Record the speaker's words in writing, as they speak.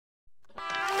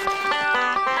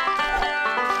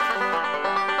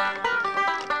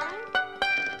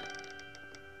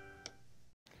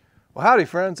Well, howdy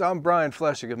friends, I'm Brian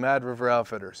Fleshig of Mad River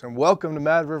Outfitters, and welcome to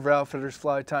Mad River Outfitters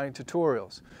Fly Tying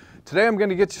Tutorials. Today I'm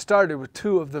going to get you started with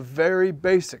two of the very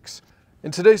basics. In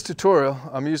today's tutorial,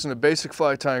 I'm using a basic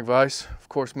fly tying vise. Of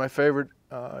course, my favorite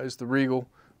is the Regal,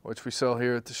 which we sell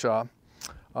here at the shop.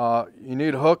 You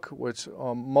need a hook, which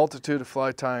a multitude of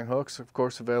fly tying hooks, of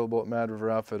course, available at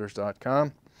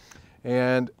madriveroutfitters.com.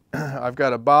 And I've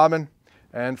got a bobbin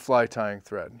and fly tying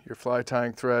thread. Your fly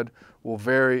tying thread will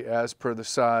vary as per the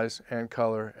size and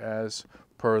color as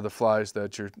per the flies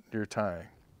that you're tying.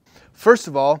 First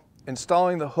of all,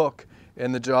 installing the hook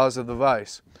in the jaws of the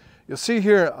vise. You'll see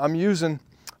here I'm using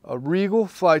a Regal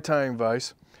fly tying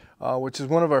vise, which is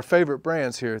one of our favorite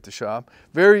brands here at the shop.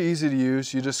 Very easy to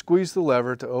use. You just squeeze the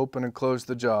lever to open and close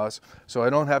the jaws, so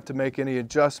I don't have to make any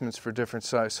adjustments for different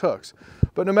size hooks.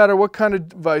 But no matter what kind of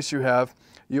vise you have,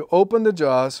 you open the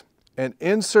jaws and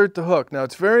insert the hook. Now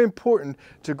it's very important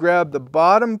to grab the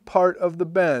bottom part of the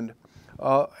bend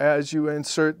as you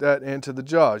insert that into the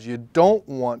jaws. You don't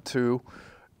want to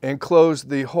enclose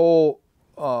the whole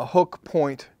hook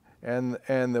point and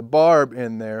the barb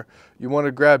in there. You want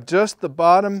to grab just the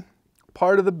bottom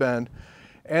part of the bend,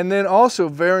 and then also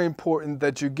very important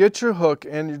that you get your hook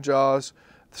in your jaws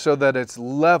so that it's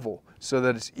level, so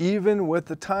that it's even with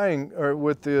the tying or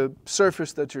with the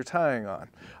surface that you're tying on.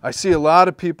 I see a lot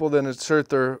of people that insert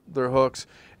their hooks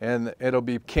and it'll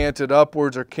be canted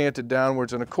upwards or canted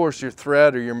downwards, and of course your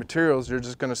thread or your materials are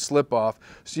just going to slip off.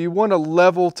 So you want a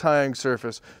level tying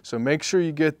surface, so make sure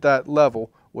you get that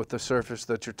level with the surface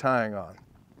that you're tying on.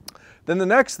 Then the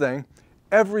next thing,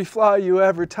 every fly you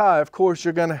ever tie, of course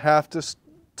you're going to have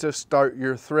to start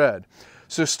your thread.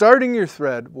 So starting your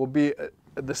thread will be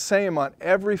the same on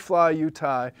every fly you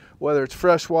tie, whether it's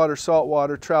freshwater,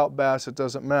 saltwater, trout, bass, it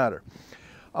doesn't matter.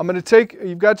 I'm going to take,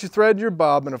 you've got your thread, your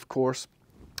bobbin, of course,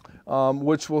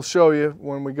 which we'll show you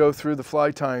when we go through the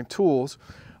fly tying tools.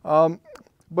 But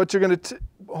you're going to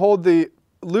hold the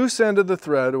loose end of the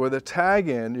thread, or the tag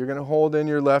end, you're going to hold in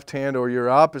your left hand or your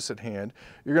opposite hand.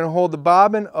 You're going to hold the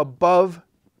bobbin above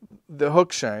the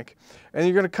hook shank, and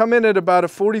you're going to come in at about a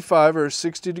 45 or a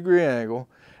 60-degree angle,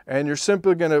 and you're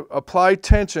simply going to apply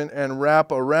tension and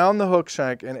wrap around the hook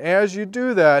shank. And as you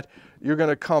do that, you're going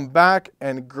to come back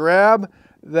and grab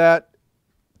that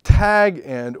tag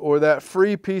end or that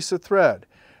free piece of thread.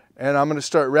 And I'm going to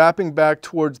start wrapping back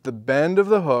towards the bend of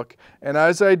the hook. And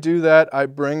as I do that, I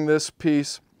bring this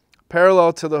piece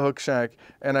parallel to the hook shank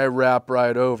and I wrap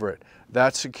right over it.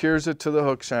 That secures it to the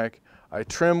hook shank. I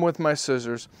trim with my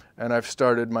scissors and I've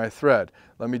started my thread.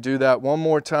 Let me do that one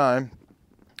more time.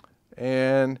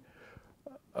 And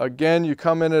again, you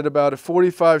come in at about a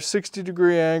 45,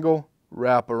 60-degree angle,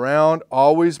 wrap around,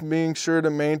 always being sure to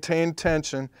maintain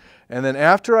tension. And then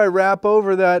after I wrap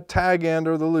over that tag end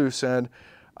or the loose end,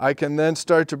 I can then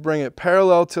start to bring it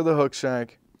parallel to the hook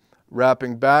shank,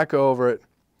 wrapping back over it,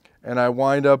 and I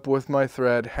wind up with my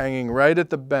thread hanging right at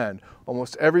the bend.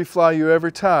 Almost every fly you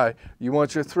ever tie, you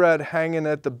want your thread hanging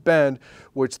at the bend,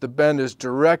 which the bend is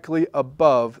directly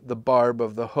above the barb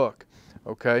of the hook.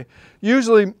 Okay,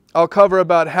 usually I'll cover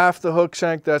about half the hook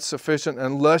shank. That's sufficient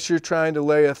unless you're trying to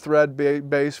lay a thread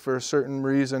base for a certain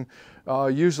reason.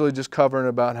 Usually just covering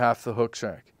about half the hook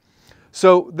shank.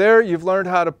 So there you've learned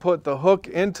how to put the hook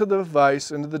into the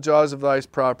vise, into the jaws of the vise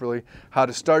properly, how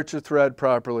to start your thread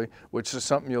properly, which is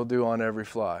something you'll do on every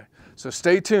fly. So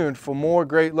stay tuned for more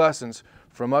great lessons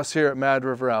from us here at Mad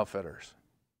River Outfitters.